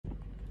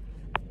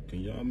Can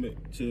y'all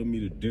tell me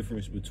the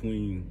difference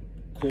between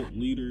cult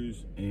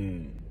leaders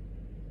and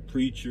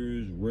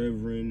preachers,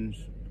 reverends,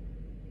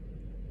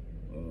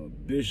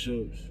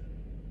 bishops,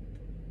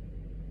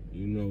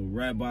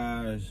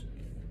 rabbis?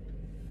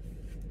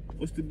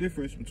 What's the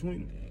difference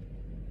between them?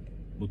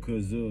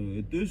 Because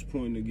at this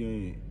point in the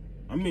game,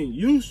 I mean,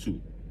 used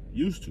to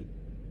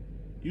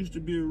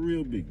be a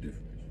real big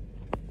difference.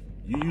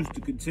 You used to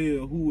could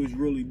tell who was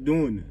really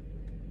doing it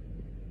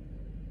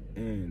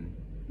and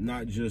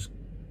not just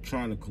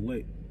trying to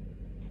collect.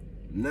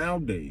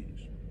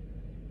 Nowadays,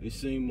 it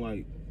seems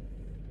like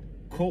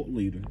cult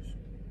leaders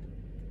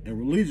and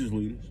religious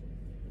leaders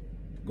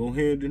go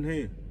hand in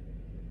hand.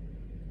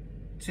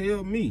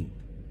 Tell me,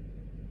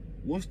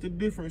 what's the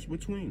difference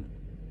between them?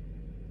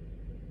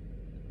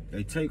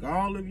 They take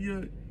all of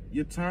your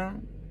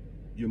time,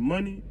 your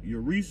money,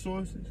 your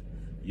resources,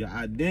 your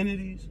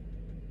identities,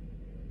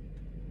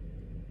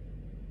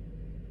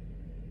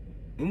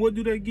 and what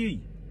do they give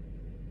you?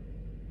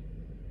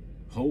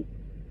 Hope,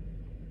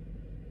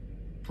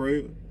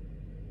 prayer,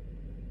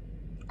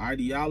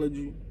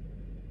 ideology.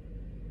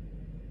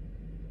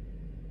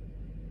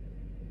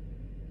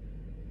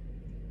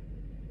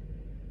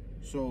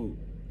 So,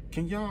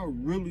 can y'all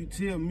really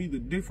tell me the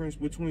difference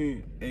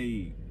between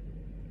a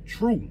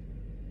true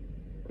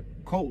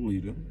cult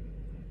leader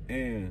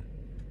and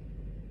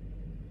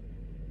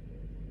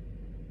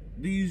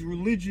these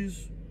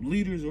religious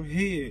leaders or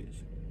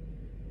heads?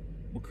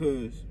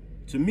 Because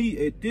to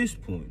me, at this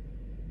point,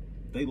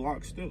 they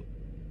locked up.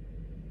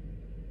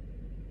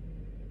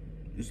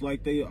 It's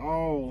like they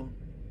all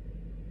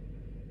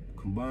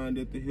combined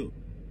at the hip.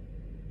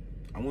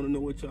 I want to know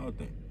what y'all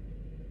think.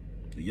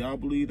 Do y'all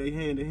believe they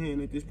hand in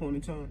hand at this point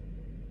in time?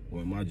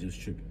 Or am I just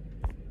tripping?